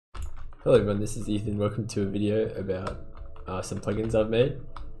Hello everyone, this is Ethan. Welcome to a video about some plugins I've made.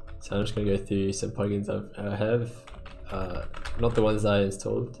 So I'm just going to go through some plugins I have, not the ones I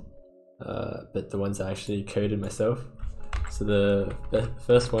installed, but the ones I actually coded myself. So the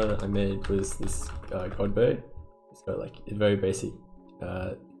first one I made was this Godbow. It's got like a very basic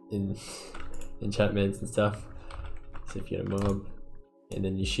enchantments and stuff. So if you get a mob and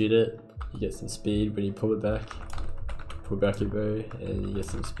then you shoot it, you get some speed when you pull back your bow, and you get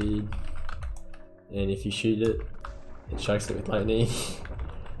some speed. And if you shoot it, it strikes it with lightning.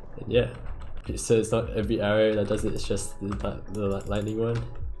 And yeah, so it's not every arrow that does it, it's just the lightning one.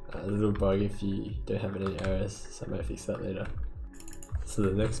 A little bug if you don't have any arrows, so I might fix that later. So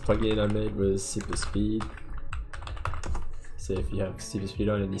the next plugin I made was superspeed. So if you have superspeed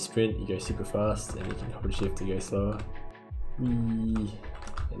on and you sprint, you go super fast, and you can hold shift to go slower. Whee!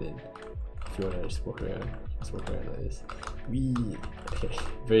 And then if you want to just walk around like this. Whee! Okay,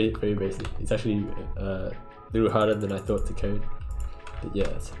 very basic. It's actually a little harder than I thought to code, but yeah.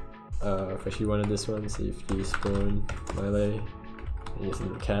 If I actually wanted this one, so if you spawnmilo, and you get a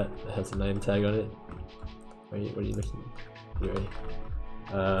little cat that has a name tag on it. Wait, what are you looking? Anyway,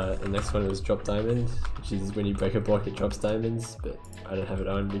 the next one was dropdiamond, which is when you break a block it drops diamonds, but I don't have it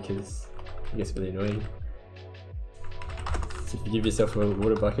on because I guess it's really annoying. So if you give yourself a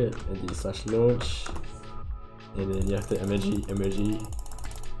water bucket and do /launch, and then you have to emoji.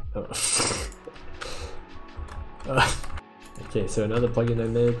 Oh. Okay, so another plugin I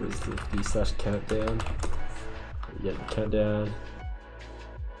made was the /countdown. You get the countdown.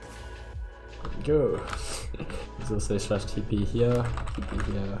 There we go. There's also /tp here.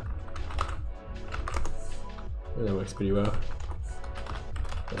 Oh, that works pretty well.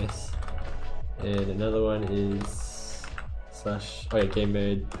 Nice. And another one is game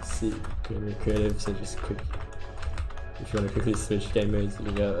mode creative. So just quick, if you want to quickly switch game modes, you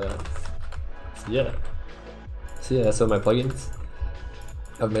can go like that. So yeah, that's all my plugins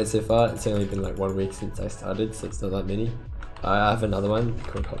I've made so far. It's only been like 1 week since I started, so it's not that many. I have another one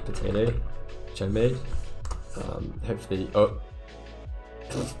called hotpotato, which I made. Hopefully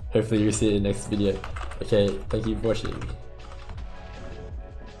you'll see it in the next video. Okay, thank you for watching.